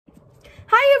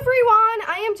Hi everyone,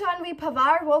 I am Janvi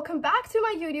Pawar. Welcome back to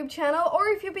my YouTube channel, or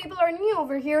if you people are new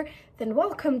over here, then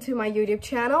welcome to my YouTube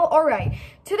channel. Alright,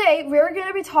 today we're going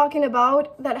to be talking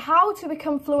about that how to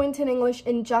become fluent in English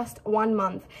in just 1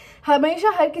 month.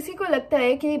 हमेशा हर किसी को लगता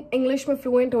है कि English में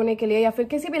fluent होने के लिए या फिर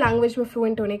किसी भी लैंग्वेज में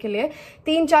फ्लुएंट होने के लिए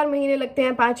 3-4 महीने लगते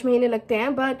हैं, 5 महीने लगते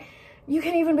हैं, but you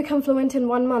can even become fluent in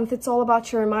 1 month. It's all about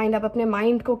your mind. आप अपने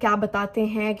mind को क्या बताते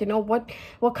हैं, you know, what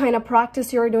kind of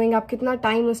practice you're doing, आप कितना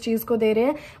time उस चीज़ को दे रहे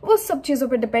हैं, वो सब चीज़ों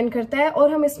पे depend करता है.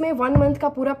 और हम इसमें 1 month का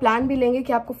पूरा plan भी लेंगे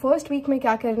कि आपको first week में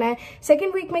क्या करना है,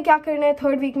 second week में क्या करना है,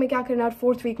 third week में क्या करना है और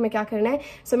fourth week में क्या करना है.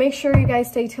 So make sure you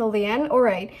guys stay till the end.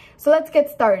 Alright, so let's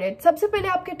get started. सबसे पहले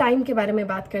आपके time के बारे में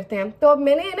बात करते हैं. तो अब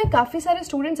मैंने ना काफ़ी सारे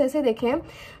students ऐसे देखे हैं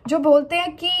जो बोलते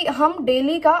हैं कि हम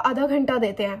daily का आधा घंटा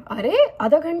देते हैं. अरे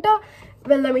आधा घंटा?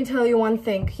 Well, let me tell you one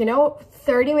thing, you know,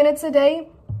 30 minutes a day,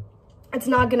 it's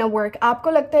not gonna work.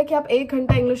 आपको लगता है कि आप 1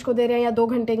 घंटा इंग्लिश को दे रहे हैं या 2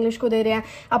 घंटे इंग्लिश को दे रहे हैं,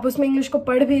 आप उसमें इंग्लिश को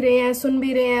पढ़ भी रहे हैं, सुन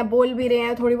भी रहे हैं, बोल भी रहे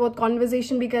हैं, थोड़ी बहुत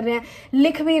कॉन्वर्जेशन भी कर रहे हैं,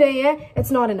 लिख भी रहे हैं,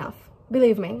 it's not enough.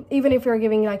 Believe me, even if you're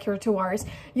giving like your 2 hours,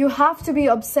 you have to be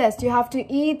obsessed. You have to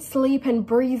eat, sleep, and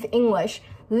breathe English.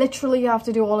 Literally, you have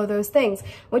to do all of those things.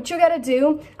 What you gotta do,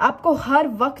 आपको हर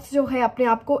वक्त जो है अपने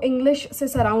आप को English से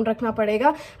surround रखना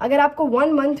पड़ेगा. अगर आपको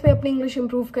 1 month में अपनी इंग्लिश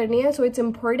इंप्रूव करनी है, so it's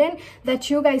important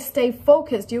that you guys stay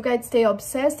focused, you guys stay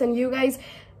obsessed, and you guys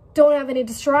don't have any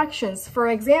distractions. For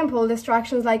example,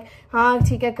 distractions like हाँ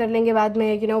ठीक है कर लेंगे बाद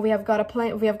में, you know, we have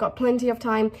got plenty of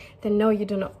time. Then no you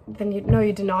do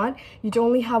not. You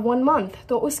only have 1 month.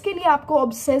 तो उसके लिए आपको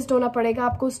obsessed होना पड़ेगा,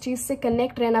 आपको उस चीज़ से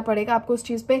connect रहना पड़ेगा, आपको उस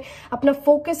चीज़ पे अपना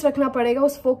focus रखना पड़ेगा.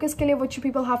 उस focus के लिए what you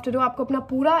people have to do, आपको अपना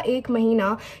पूरा 1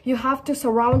 महीना you have to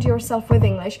surround yourself with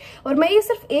English. और मैं ये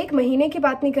सिर्फ 1 महीने की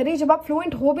बात नहीं कर रही, जब आप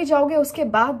fluent हो भी जाओगे उसके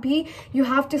बाद भी you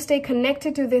have to stay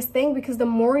connected to this thing, because the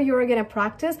more you're gonna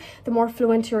practice, the more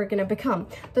fluent you're gonna become.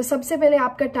 तो सबसे पहले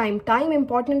आपका टाइम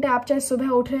इंपॉर्टेंट है. आप चाहे सुबह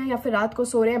उठ रहे हैं या फिर रात को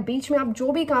सो रहे हैं, बीच में आप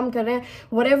जो भी काम कर रहे हैं,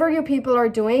 whatever you people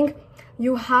are doing,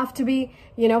 you have to be,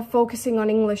 you know, focusing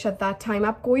on English at that time.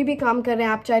 आप कोई भी काम कर रहे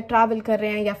हैं, आप चाहे ट्रैवल कर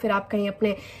रहे हैं या फिर आप कहीं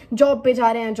अपने जॉब पे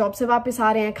जा रहे हैं, जॉब से वापस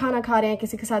आ रहे हैं, खाना खा रहे हैं,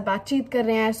 किसी के साथ बातचीत कर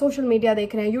रहे हैं, सोशल मीडिया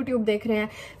देख रहे हैं, यूट्यूब देख रहे हैं,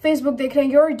 फेसबुक देख रहे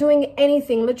हैं, you're doing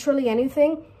anything, literally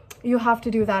anything, you have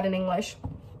to do that in English.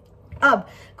 अब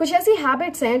कुछ ऐसी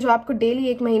हैबिट्स हैं जो आपको डेली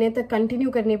 1 महीने तक कंटिन्यू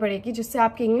करनी पड़ेगी, जिससे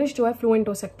आपकी इंग्लिश जो है फ्लुएंट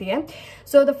हो सकती है.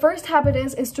 So the first habit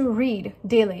is to read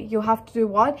daily. You have to do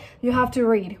what? You have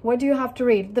to read. What do you have to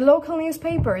read? The local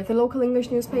newspaper, the local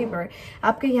English newspaper.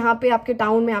 आपके यहाँ पे, आपके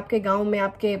town में, आपके गाँव में,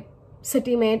 आपके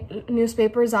city में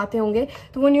न्यूज़पेपर्स आते होंगे,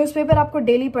 तो वो न्यूज़पेपर आपको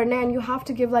डेली पढ़ना है. And you have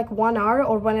to give like 1 hour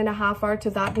और 1.5 hour टू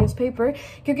दैट न्यूज़पेपर,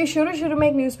 क्योंकि शुरू में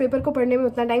एक न्यूज़पेपर को पढ़ने में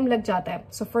उतना टाइम लग जाता है.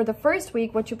 So for the first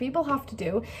week what you people have to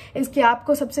do is कि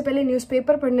आपको सबसे पहले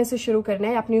न्यूज़पेपर पढ़ने से शुरू करना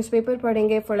है. आप न्यूज़पेपर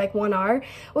पढ़ेंगे फॉर लाइक 1 hour.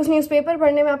 उस न्यूज़पेपर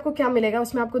पढ़ने में आपको क्या मिलेगा?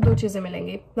 उसमें आपको 2 चीज़ें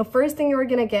मिलेंगी. The first thing you are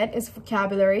gonna get is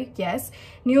vocabulary. Yes,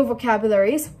 new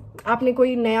vocabularies. आपने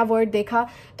कोई नया वर्ड देखा,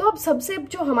 तो अब सबसे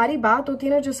जो हमारी बात होती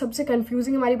है ना, जो सबसे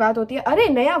कंफ्यूजिंग हमारी बात होती है, अरे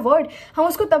नया वर्ड, हम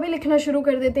उसको तभी लिखना शुरू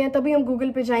कर देते हैं, तभी हम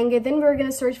गूगल पे जाएंगे, then we are gonna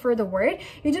search for the word.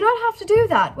 You do not have to do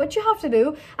that. What you have to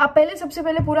do, आप पहले सबसे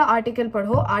पहले पूरा आर्टिकल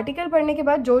पढ़ो. आर्टिकल पढ़ने के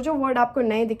बाद जो वर्ड आपको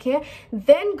नए दिखे,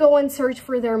 then go and search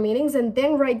for their meanings and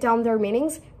then write down there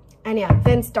meanings and या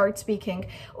देन स्टार्ट स्पीकिंग.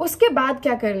 उसके बाद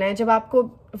क्या करना है, जब आपको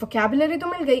वोकैबुलरी तो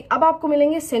मिल गई, अब आपको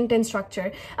मिलेंगे सेंटेंस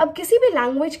स्ट्रक्चर. अब किसी भी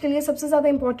लैंग्वेज के लिए सबसे ज्यादा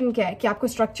इंपॉर्टेंट क्या है कि आपको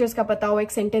स्ट्रक्चर्स का पता हो,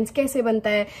 एक सेंटेंस कैसे बनता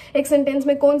है, एक सेंटेंस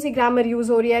में कौन सी ग्रामर यूज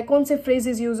हो रही है, कौन से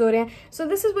फ्रेजेस यूज हो रहे हैं. So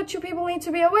this is what you people need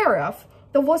to be aware of.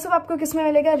 तो वो सब आपको किस में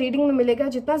मिलेगा? रीडिंग में मिलेगा.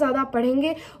 जितना ज्यादा आप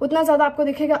पढ़ेंगे उतना ज्यादा आपको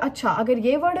दिखेगा, अच्छा अगर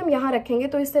ये वर्ड हम यहाँ रखेंगे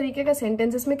तो इस तरीके का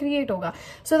सेंटेंस इसमें क्रिएट होगा.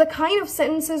 So the kind of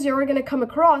sentences you are gonna come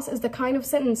across is the kind of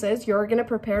sentences you are gonna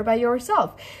prepare by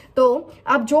yourself. तो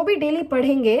आप जो भी डेली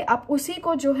पढ़ेंगे, आप उसी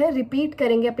को जो है रिपीट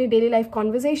करेंगे अपनी डेली लाइफ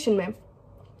कॉन्वर्जेशन में.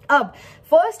 अब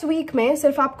फर्स्ट वीक में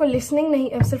सिर्फ आपको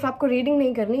रीडिंग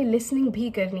नहीं करनी, लिसनिंग भी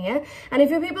करनी है. And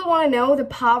if you people want to know the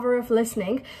power of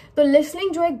listening, तो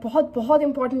लिसनिंग जो एक बहुत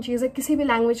इंपॉर्टेंट चीज है किसी भी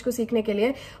लैंग्वेज को सीखने के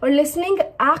लिए. और लिसनिंग,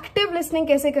 एक्टिव लिसनिंग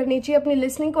कैसे करनी चाहिए, अपनी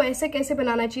लिसनिंग को ऐसे कैसे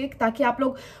बनाना चाहिए ताकि आप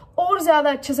लोग और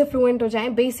ज्यादा अच्छे से फ्लुएंट हो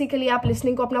जाएं. बेसिकली आप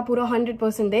लिसनिंग को अपना पूरा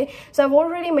 100% दे. सो I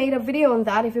already made a video on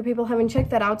that. If you people haven't checked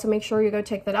that out, so make sure you go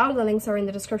check that out. The links are in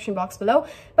the description box below,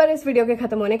 पर इस video के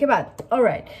खत्म होने के बाद.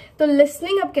 Alright, तो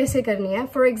listening अब कैसे करनी है.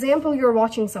 For example you are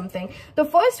watching something, तो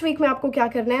फर्स्ट वीक में आपको क्या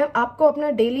करना है, आपको अपना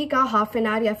डेली का हाफ एन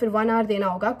आवर या फिर 1 आवर देना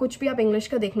होगा कुछ भी आप इंग्लिश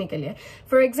का देखने के लिए.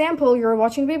 For example you are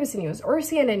watching BBC news और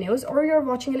CNN न्यूज और you are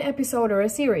watching an episode और अ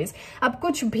सीरीज, आप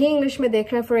कुछ भी इंग्लिश में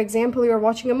देख रहे हैं. For example you are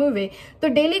watching a movie, तो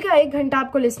डेली का 1 घंटा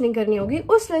आपको लिसनिंग करनी होगी.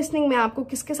 उस लिसनिंग में आपको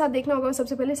किसके साथ देखना होगा,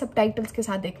 सबसे पहले सबटाइटल्स के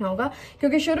साथ देखना होगा,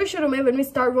 क्योंकि शुरू में when we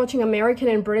start watching American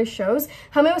and British shows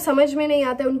हमें वो समझ में नहीं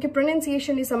आता है, उनकी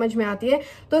प्रोनाउंसिएशन नहीं समझ में आती है.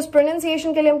 तो उस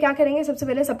प्रोनाउंसिएशन के लिए हम क्या करेंगे, सबसे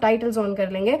पहले सबटाइटल्स ऑन कर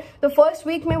लेंगे. तो फर्स्ट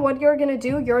वीक में what you are gonna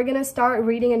do, you are gonna start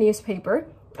reading a newspaper.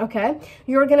 Okay,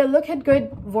 you're gonna look at good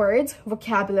words,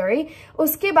 vocabulary.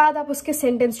 उसके बाद आप उसके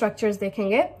sentence structures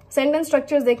देखेंगे. Sentence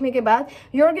structures देखने के बाद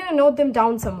you're gonna note them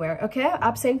down somewhere. Okay,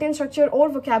 आप sentence structure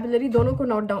और vocabulary दोनों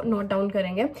को note down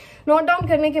करेंगे. Note down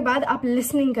करने के बाद आप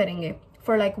listening करेंगे.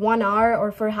 For like 1 hour or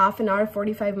for half an hour,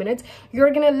 45 minutes, you're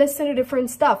gonna listen to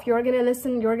different stuff. You're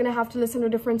gonna have to listen to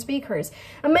different speakers.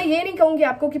 अब मैं ये नहीं कहूँगी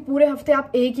आपको कि पूरे हफ्ते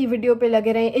आप एक ही वीडियो पे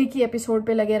लगे रहें, एक ही एपिसोड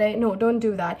पे लगे रहें. No, don't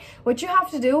do that. What you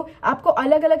have to do, आपको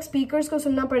अलग अलग स्पीकर्स को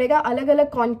सुनना पड़ेगा, अलग अलग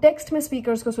कॉन्टेक्स्ट में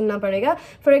स्पीकर्स को सुनना पड़ेगा.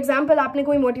 फॉर एग्जाम्पल आपने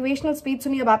कोई मोटिवेशनल स्पीच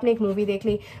सुनी, अब आपने एक मूवी देख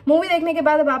ली. मूवी देखने के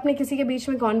बाद अब आपने किसी के बीच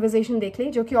में कॉन्वर्जेशन देख ली,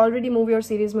 जो कि ऑलरेडी मूवी और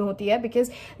सीरीज में होती है.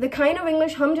 Because the kind of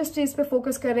English हम जिस चीज पे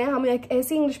फोकस कर रहे हैं, हम एक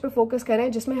ऐसी इंग्लिश पे फोकस कर रहे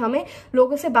हैं जिसमें हमें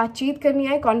लोगों से बातचीत करनी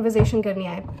है, कॉन्वर्जेशन करनी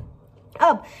है.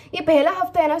 अब ये पहला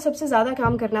हफ्ता है ना, सबसे ज्यादा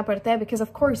काम करना पड़ता है, because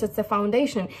of course it's the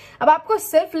foundation. अब आपको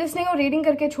सिर्फ लिसनिंग और रीडिंग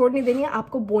करके छोड़ नहीं देनी है,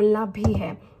 आपको बोलना भी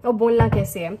है. और बोलना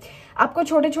कैसे है, आपको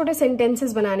छोटे छोटे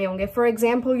सेंटेंसेस बनाने होंगे. For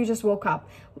example you just woke up,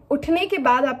 उठने के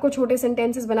बाद आपको छोटे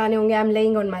सेंटेंसेस बनाने होंगे. I am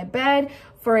laying on my bed.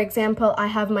 For example, I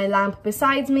have my lamp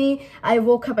besides me. I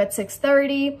woke up at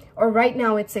 6:30 or right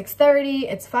now it's 6:30,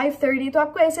 it's 5:30. तो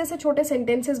आपको ऐसे ऐसे छोटे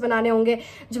sentences बनाने होंगे.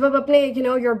 जब आप अपने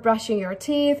you're brushing your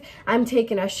teeth, I'm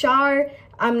taking a shower,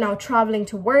 I'm now traveling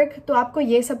to work. तो आपको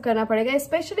ये सब करना पड़ेगा.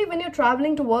 Especially when you're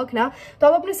traveling to work ना, तो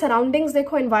आप अपने surroundings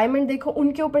देखो, environment देखो,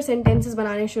 उनके ऊपर sentences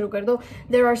बनाने शुरू कर दो.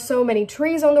 There are so many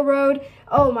trees on the road.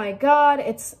 Oh my God,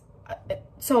 it's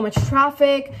so much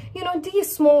traffic. These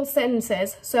small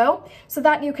sentences, so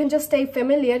that you can just stay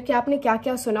familiar कि आपने क्या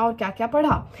क्या सुना और क्या क्या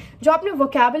पढ़ा. जो आपने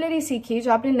vocabulary सीखी,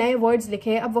 जो आपने नए words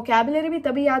लिखे, अब vocabulary भी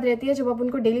तभी याद रहती है जब आप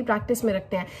उनको daily practice में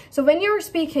रखते हैं. So when you're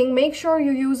speaking, make sure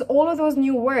you use all of those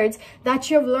new words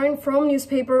that you have learned from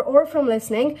newspaper or from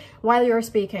listening while you're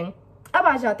speaking. अब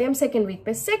आ जाते हैं हम सेकेंड वीक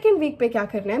पे. सेकेंड वीक पे क्या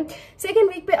करना है, सेकेंड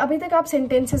वीक पे अभी तक आप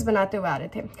सेंटेंसेस बनाते हुए आ रहे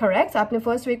थे, करेक्ट. आपने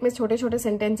फर्स्ट वीक में छोटे छोटे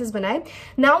सेंटेंसेस बनाए.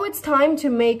 Now it's time to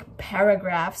make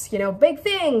paragraphs, big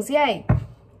things. Yay.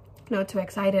 Not too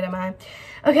excited am I?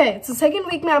 Okay, so second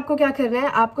week में आपको क्या करना है,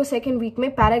 आपको सेकेंड वीक में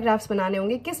पैराग्राफ्स बनाने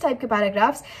होंगे. किस टाइप के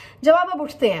पैराग्राफ्स, जब आप अब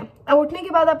उठते हैं, अब उठने के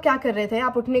बाद आप क्या कर रहे थे,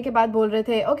 आप उठने के बाद बोल रहे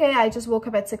थे okay I just woke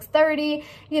up at 6:30,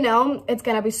 it's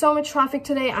gonna be so much traffic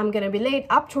today, I am gonna be late.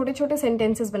 आप छोटे छोटे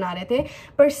सेंटेंसेस बना रहे थे.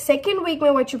 पर सेकेंड वीक में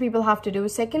what you people have to do,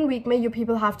 second week में you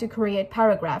people have to create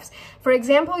paragraphs. For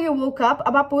example you woke up,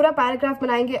 अब आप पूरा पैराग्राफ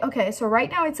बनाएंगे. Okay so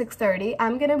right now it's 6:30, I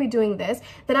am gonna be doing this,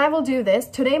 then I will do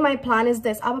this, today my plan is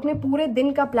this. आप अपने पूरे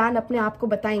दिन का plan अपने आप को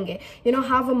बताएंगे.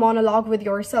 Have a monologue with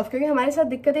yourself. क्योंकि हमारे साथ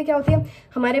दिक्कतें क्या होती है,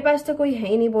 हमारे पास तो कोई है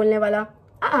ही नहीं बोलने वाला.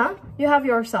 You have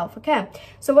yourself, okay?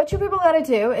 So what you people gotta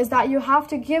do is that you have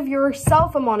to give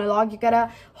yourself a monologue. You gotta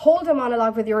hold a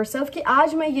monologue with yourself कि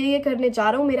आज मैं ये करने जा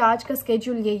रहा हूँ, मेरा आज का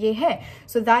schedule ये है.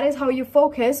 So that is how you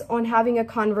focus on having a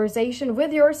conversation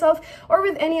with yourself or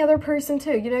with any other person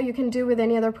too. You can do with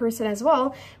any other person as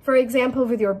well. For example,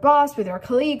 with your boss, with your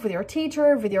colleague, with your teacher,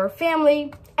 with your family,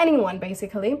 anyone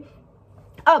basically.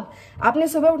 अब आपने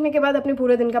सुबह उठने के बाद अपने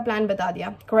पूरे दिन का प्लान बता दिया,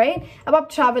 राइट. अब आप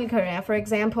ट्रैवल कर रहे हैं, फॉर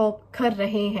एग्जाम्पल कर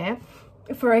रहे हैं.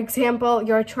 For example,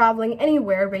 you're traveling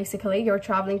anywhere basically. You're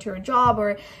traveling to your job or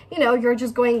you're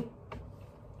just going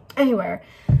anywhere.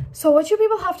 So what you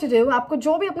people have to do, आपको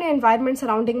जो भी अपने environment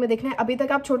surrounding में देखना है. अभी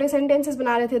तक आप छोटे sentences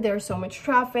बना रहे थे, there's so much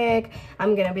traffic,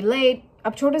 I'm gonna be late.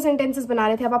 अब छोटे sentences बना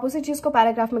रहे थे, अब आप उसी चीज को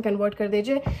पैराग्राफ में कन्वर्ट कर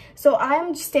दीजिए. So I am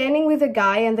standing with a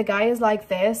guy and the guy is like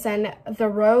this and the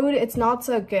road it's not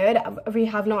so good. We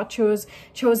have not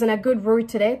chosen a good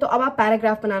route today. तो अब आप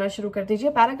पैराग्राफ बनाना शुरू कर दीजिए.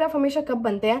 Paragraph हमेशा कब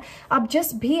बनते हैं, आप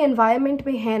जिस भी एनवायरमेंट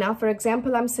में है ना. For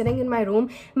example I am sitting in my room,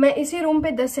 मैं इसी रूम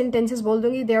पे 10 सेंटेंसेस बोल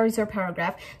दूंगी, there is your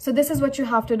paragraph. So this is what you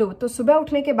have to do. तो सुबह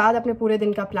उठने के बाद अपने पूरे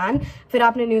दिन का प्लान, फिर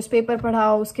आपने न्यूज़पेपर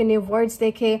पढ़ा, उसके न्यू वर्ड्स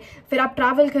देखे, फिर आप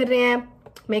ट्रैवल कर रहे हैं,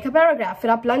 मेक अ पैराग्राफ,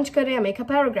 फिर आप लंच कर रहे हैं, मेक अ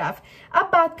पैराग्राफ. अब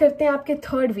बात करते हैं आपके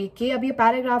थर्ड वीक की. अब ये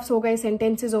पैराग्राफ्स हो गए,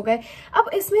 सेंटेंसेस हो गए. अब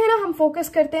इसमें ना हम फोकस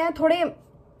करते हैं थोड़े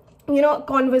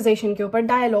कॉन्वर्जेशन के ऊपर,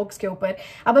 डायलॉग्स के ऊपर.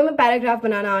 अब हमें पैराग्राफ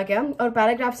बनाना आ गया और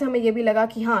पैराग्राफ से हमें ये भी लगा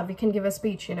कि हाँ we can give a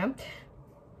speech.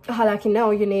 Halaki,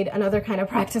 no, you need another kind of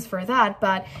practice for that,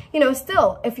 but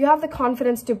still, if you have the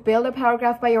confidence to build a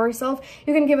paragraph by yourself,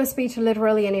 you can give a speech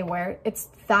literally anywhere. It's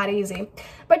that easy.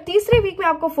 But तीसरे week में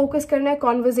आपको focus करना है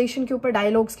conversation के ऊपर,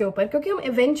 dialogues के ऊपर, क्योंकि हम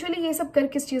इवेंचुअली ये सब कर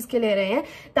किस चीज के ले रहे हैं,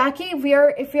 ताकि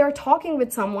if we are talking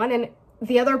with someone and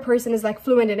the other person is like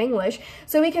fluent in English,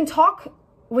 so we can talk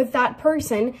with that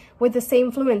person with the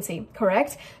same fluency,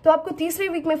 correct? तो आपको तीसरे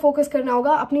वीक में फोकस करना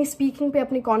होगा अपनी स्पीकिंग पे,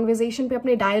 अपनी कॉन्वर्जेशन पे,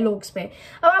 अपने डायलॉग्स पे.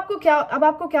 अब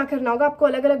आपको क्या करना होगा, आपको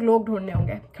अलग अलग लोग ढूंढने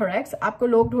होंगे, करेक्ट? आपको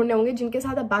लोग ढूंढने होंगे जिनके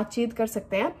साथ आप बातचीत कर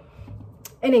सकते हैं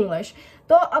इन इंग्लिश.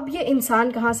 तो अब ये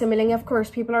इंसान कहाँ से मिलेंगे? Of course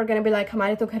people are gonna be like,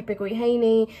 हमारे तो घर पे कोई है ही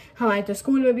नहीं, हमारे तो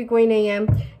स्कूल में भी कोई नहीं है.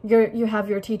 You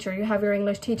have your teacher, you have your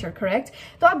English teacher, correct?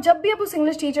 तो आप जब भी आप उस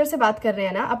इंग्लिश टीचर से बात कर रहे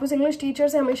हैं ना, आप उस इंग्लिश टीचर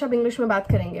से हमेशा इंग्लिश में बात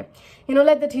करेंगे.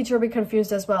 Let the teacher B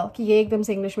confused as well कि ये एकदम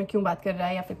से इंग्लिश में क्यों बात कर रहा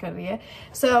है या फिर कर रही है.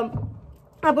 सो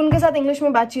आप उनके साथ इंग्लिश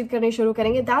में बातचीत करनी शुरू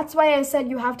करेंगे. That's why I said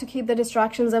you have to keep the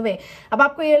distractions away. अब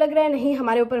आपको ये लग रहा है नहीं,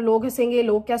 हमारे ऊपर लोग हंसेंगे,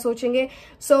 लोग क्या सोचेंगे,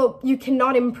 so you can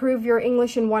not improve your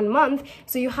English in 1 month.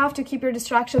 So you have to keep your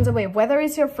distractions away, whether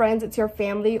it's your friends, it's your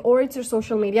family, और it's your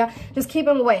social media. Just keep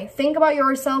them away. Think about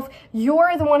yourself. You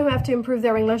are the one who have to improve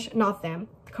their English, not them.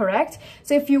 Correct?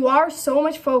 So if you are so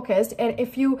much focused and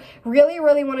if you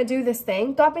really want to do this thing,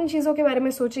 तो आप इन चीजों के बारे में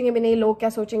सोचेंगे भी नहीं, लोग क्या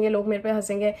सोचेंगे, लोग मेरे पे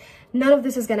हंसेंगे. None of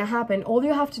this is gonna happen. All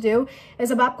you have to do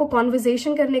is, अब आपको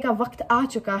conversation करने का वक्त आ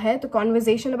चुका है, तो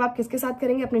conversation अब आप किसके साथ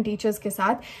करेंगे? अपने टीचर्स के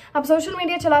साथ. आप सोशल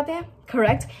मीडिया चलाते हैं,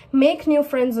 correct? Make new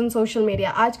friends on social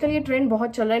media. आजकल ये ट्रेंड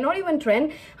बहुत चल रहा है, not even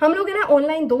trend, हम लोग है ना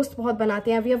ऑनलाइन दोस्त बहुत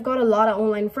बनाते हैं. We have got a lot of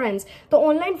online friends. तो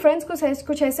ऑनलाइन फ्रेंड्स को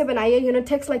कुछ ऐसे बनाइए,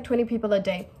 text like 20 people a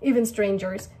day, even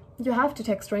strangers. You have to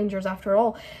text strangers after all.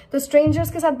 तो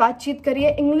strangers के साथ बातचीत करिए,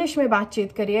 इंग्लिश में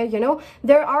बातचीत करिए.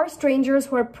 There are strangers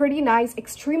who are pretty nice,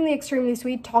 extremely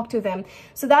sweet. Talk to them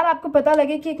so that आपको पता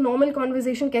लगे कि एक normal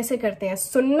conversation कैसे करते हैं.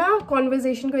 सुनना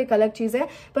conversation को एक अलग चीज है,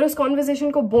 पर उस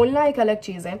conversation को बोलना एक अलग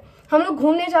चीज है. हम लोग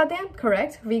घूमने जाते हैं,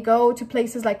 correct? We go to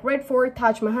places like Red Fort,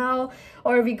 Taj Mahal,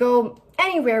 or we go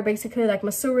anywhere basically like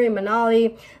Missouri, Manali,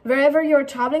 wherever you're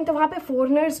traveling. तो वहाँ पे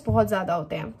foreigners बहुत ज्यादा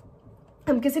होते हैं.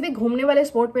 हम किसी भी घूमने वाले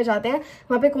स्पॉट पे जाते हैं,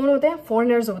 वहाँ पे कौन होते हैं?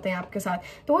 फॉरेनर्स होते हैं आपके साथ.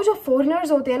 तो वो जो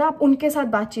फॉरेनर्स होते हैं ना, आप उनके साथ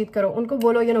बातचीत करो, उनको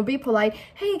बोलो be polite,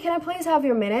 hey can I please have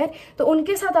your minute. तो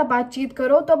उनके साथ आप बातचीत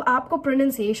करो, तो अब आपको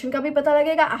प्रोनाउंसिएशन का भी पता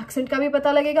लगेगा, एक्सेंट का भी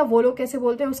पता लगेगा, वो लोग कैसे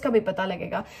बोलते हैं उसका भी पता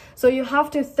लगेगा. So you have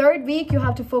to, third week you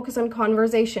have to focus on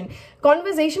conversation.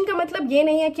 Conversation का मतलब ये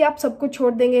नहीं है कि आप सब कुछ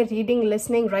छोड़ देंगे, रीडिंग,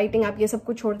 लिसनिंग, राइटिंग, आप ये सब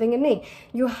कुछ छोड़ देंगे, नहीं.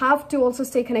 You have to also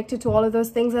stay connected to all of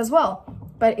those things as well.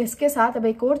 पर इसके साथ अब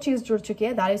एक और चीज जुड़ चुकी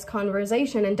है, that is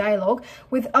conversation and dialogue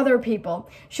with other people.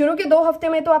 शुरू के 2 हफ्ते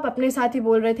में तो आप अपने साथ ही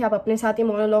बोल रहे थे, आप अपने साथ ही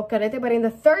मोनोलॉग कर रहे थे, but in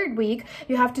the third week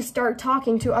you have to start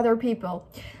talking to other people.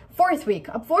 Fourth week,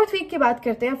 अब फोर्थ वीक की बात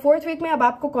करते हैं. फोर्थ वीक में अब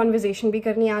आपको कॉन्वर्जेशन भी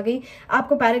करनी आ गई,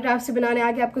 आपको पैराग्राफ्स भी बनाने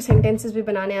आ गए, आपको सेंटेंसेस भी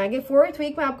बनाने आ गए. फोर्थ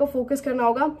वीक में आपको फोकस करना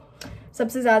होगा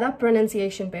सबसे ज्यादा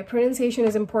प्रोनाउंसिएशन पे. Pronunciation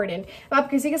is important. अब आप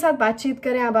किसी के साथ बातचीत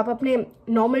करें, अब आप अपने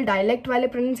नॉर्मल डायलेक्ट वाले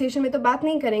प्रोनाउंसिएशन में तो बात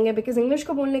नहीं करेंगे, बिकॉज इंग्लिश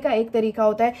को बोलने का एक तरीका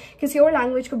होता है, किसी और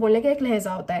लैंग्वेज को बोलने का एक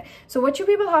लहजा होता है. So what you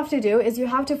people have to do is you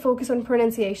have to focus on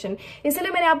pronunciation.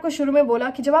 इसलिए मैंने आपको शुरू में बोला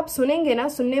कि जब आप सुनेंगे ना,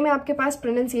 सुनने में आपके पास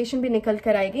प्रोनाउंसिएशन भी निकल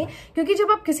कर आएगी, क्योंकि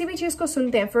जब आप किसी भी चीज को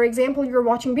सुनते हैं, for example you are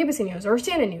watching BBC news और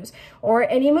CNN न्यूज और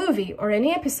एनी मूवी और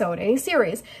एनी एपिसोड, एनी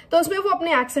सीरीज, तो उसमें वो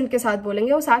अपने एक्सेंट के साथ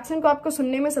बोलेंगे. उस एक्सेंट को आपको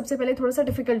सुनने में सबसे पहले थोड़ा सा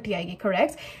डिफिकल्टी,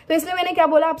 करेक्ट? तो इसलिए मैंने क्या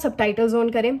बोला, आप सबटाइटल्स ऑन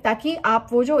करें, ताकि आप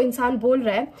वो जो इंसान बोल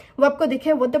रहा है वो आपको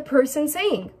दिखे, व्हाट द पर्सन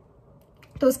सेइंग.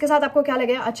 तो उसके साथ आपको क्या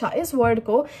लगेगा, अच्छा इस वर्ड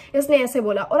को इसने ऐसे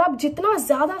बोला. और आप जितना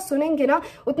ज्यादा सुनेंगे ना,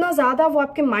 उतना ज्यादा वो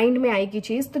आपके माइंड में आएगी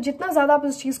चीज. तो जितना ज्यादा आप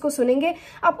उस चीज को सुनेंगे,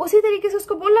 आप उसी तरीके से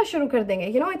उसको बोलना शुरू कर देंगे.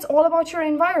 It's all about your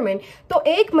environment. तो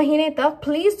 1 महीने तक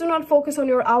please do not focus on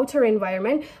your outer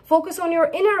environment, focus on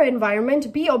your inner environment.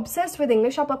 Be obsessed with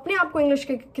English. आप अपने आप को इंग्लिश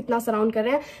के कितना सराउंड कर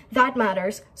रहे हैं, that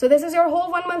matters. So this is your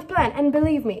whole 1 month plan, and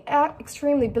believe me,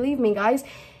 extremely believe me guys,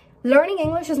 learning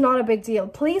English is not a big deal.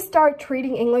 Please start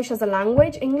treating English as a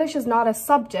language. English is not a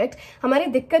subject. हमारी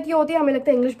दिक्कत ये होती है, हमें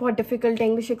लगता है English बहुत difficult है,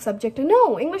 English एक subject है. No,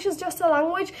 English is just a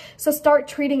language, so start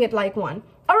treating it like one.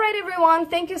 Alright everyone,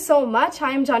 thank you so much.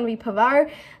 I am Janvi Pavar.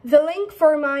 The link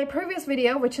for my previous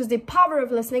video, which is the power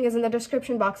of listening, is in the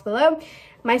description box below.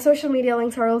 My social media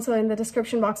links are also in the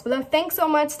description box below. Thanks so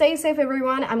much. Stay safe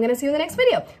everyone. I'm gonna see you in the next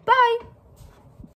video. Bye!